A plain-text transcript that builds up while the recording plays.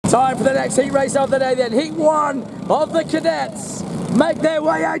Time for the next heat race of the day then. Heat 1 of the cadets make their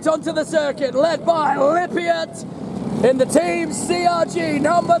way out onto the circuit, led by Lippiett in the team CRG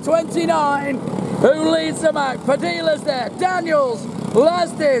number 29, who leads them out. Padilla's there, Daniels,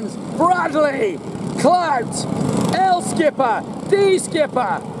 Lasdins, Bradley, Clout, L Skipper, D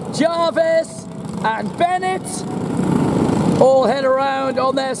Skipper, Jarvis and Bennett all head around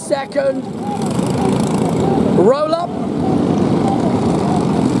on their second roll-up.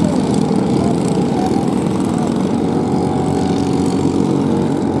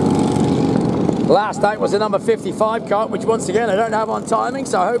 Last out was a number 55 kart, which once again I don't have on timing,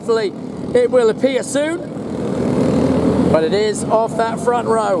 so hopefully it will appear soon. But it is off that front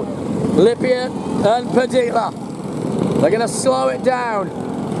row. Lippiett and Padilla. They're going to slow it down.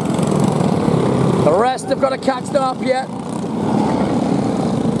 The rest have got to catch them up yet.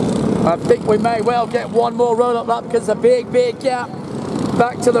 I think we may well get one more roll-up lap because there's a big gap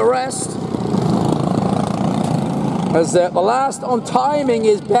back to the rest. As the last on timing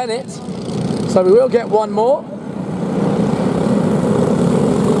is Bennett. So we will get one more.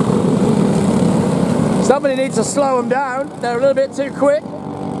 Somebody needs to slow them down. They're a little bit too quick.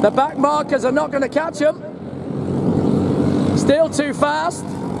 The back markers are not going to catch them. Still too fast.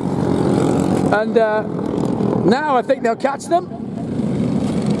 And now I think they'll catch them.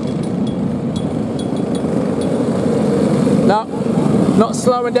 No, not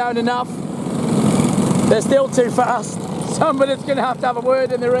slowing down enough. They're still too fast. Somebody's going to have a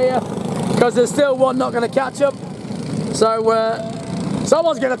word in their ear, because there's still one not going to catch them. So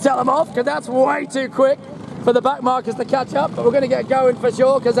someone's going to tell them off, because that's way too quick for the back markers to catch up. But we're going to get going for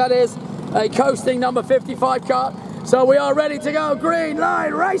sure, because that is a coasting number 55 kart. So we are ready to go. Green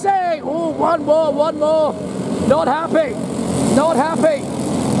line racing. Oh, one more. Not happy. Not happy.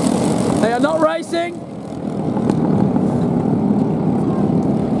 They are not racing.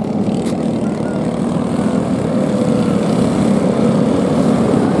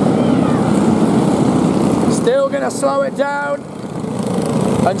 Still going to slow it down,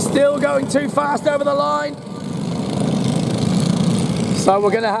 and still going too fast over the line. So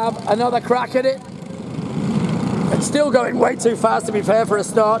we're going to have another crack at it. It's still going way too fast, to be fair, for a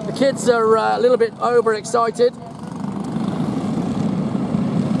start. The kids are a little bit overexcited.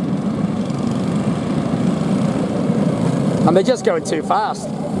 And they're just going too fast.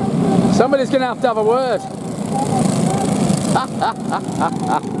 Somebody's going to have a word.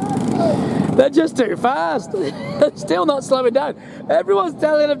 They're just too fast. They're still not slowing down. Everyone's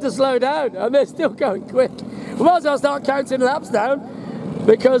telling them to slow down, and they're still going quick. We might as well start counting laps down,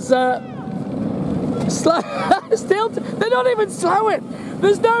 because still, they're not even slowing.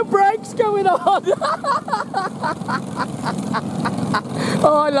 There's no brakes going on.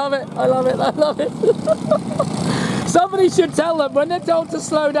 Oh, I love it. I love it. I love it. Somebody should tell them when they're told to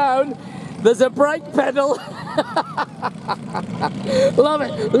slow down, there's a brake pedal. Love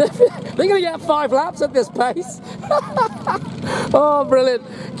it. They're going to get 5 laps at this pace. Oh, brilliant.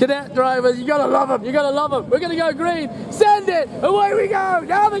 Cadet drivers, you got to love them. You got to love them. We're going to go green. Send it. Away we go.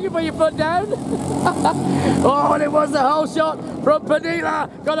 Now they can put your foot down. Oh, and it was the whole shot from Padilla.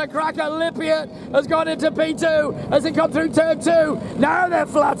 Got a crack at Lippiett. Has gone into P2. As they come through turn 2. Now they're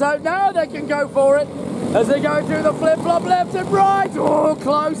flat out. Now they can go for it. As they go through the flip-flop left and right. Oh,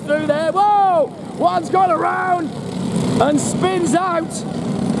 close through there. Whoa! One's gone around and spins out.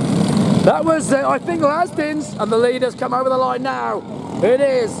 That was, I think, Lasdins. And the leaders come over the line now. It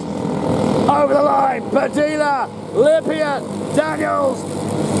is over the line. Padilla, Lippiett, Daniels,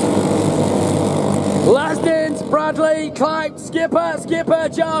 Lasdins, Bradley, Clyde, Skipper,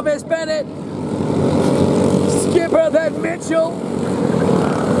 Jarvis, Bennett, Skipper, then Mitchell.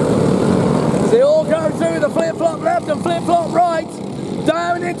 They all go through the flip-flop left and flip-flop right.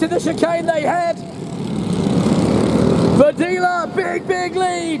 Down into the chicane they head. Padilla, big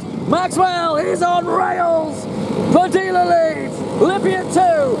lead. Maxwell is on rails. Padilla leads. Lippiett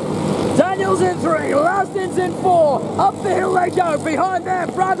 2. Daniels in 3. Lasdins in 4. Up the hill they go. Behind them,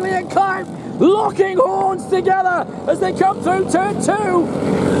 Bradley and Clyde locking horns together as they come through turn 2.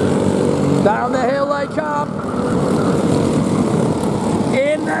 Down the hill they come.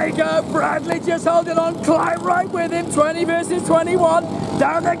 In they go, Bradley just holding on, Clyde right with him, 20 versus 21.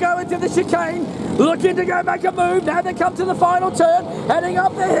 Down they go into the chicane, looking to go make a move. Now they come to the final turn, heading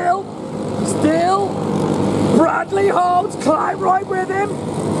up the hill. Still, Bradley holds, Clyde right with him.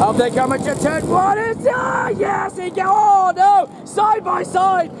 Up they come into turn 1. Yes, he goes, oh no, side by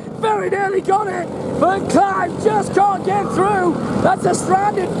side. Very nearly got it, but Clyde just can't get through. That's a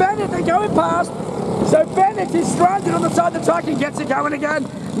stranded Bennett they're going past. So Bennett is stranded on the side of the track and gets it going again.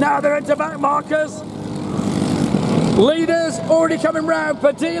 Now they're into back markers. Leaders already coming round.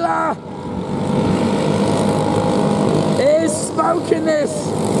 Padilla is smoking this.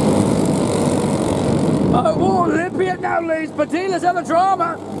 Oh, Olympia now leads. Padilla's had the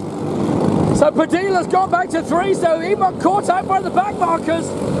drama. So Padilla's gone back to 3, so he got caught out by the back markers.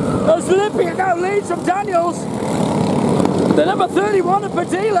 As Olympia now leads from Daniels. The number 31 of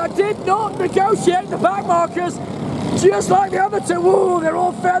Padilla did not negotiate the back markers, just like the other two. Ooh, they're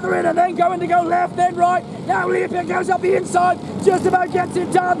all feathering and then going to go left, then right. Now Olympia goes up the inside, just about gets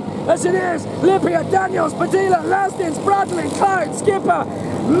it done. As it is, Olympia, Daniels, Padilla, Lastins, Bradley, Cloud, Skipper,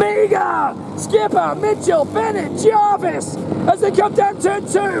 Mega, Skipper, Mitchell, Bennett, Jarvis, as they come down turn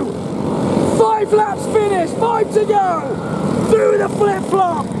 2. 5 laps finished, 5 to go. Through the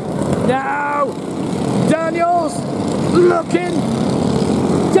flip-flop. Now, Daniels looking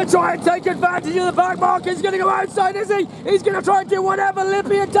to try and take advantage of the back marker. He's going to go outside, is he? He's going to try and do whatever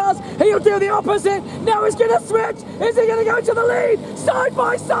Olympia does. He'll do the opposite. Now he's going to switch. Is he going to go to the lead? Side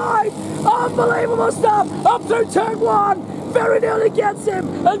by side. Unbelievable stuff. Up through turn 1. Very nearly gets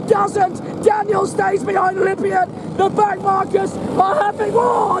him and doesn't. Daniel stays behind Olympia. The back markers are having...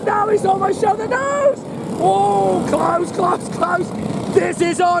 Oh, now he's almost shown the nose. Oh, close, close, close. This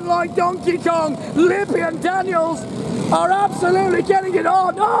is on like Donkey Kong. Lippy and Daniels are absolutely getting it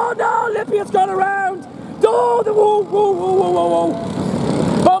on. Oh no, Lippy's gone around. Oh, the whoa, whoa, whoa, whoa, whoa,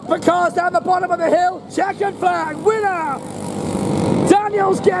 whoa. Bumper cars down the bottom of the hill. Checkered flag, winner.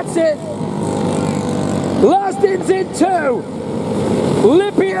 Daniels gets it. Lastins in 2.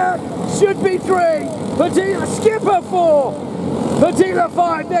 Lippia should be 3. Padilla, Skipper 4. Padilla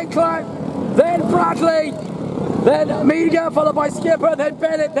 5, then Clout, then Bradley. Then Mega, followed by Skipper, then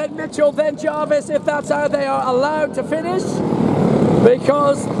Bennett, then Mitchell, then Jarvis, if that's how they are allowed to finish.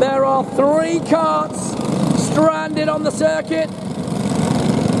 Because there are 3 carts stranded on the circuit.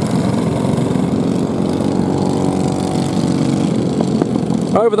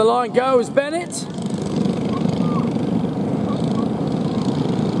 Over the line goes Bennett.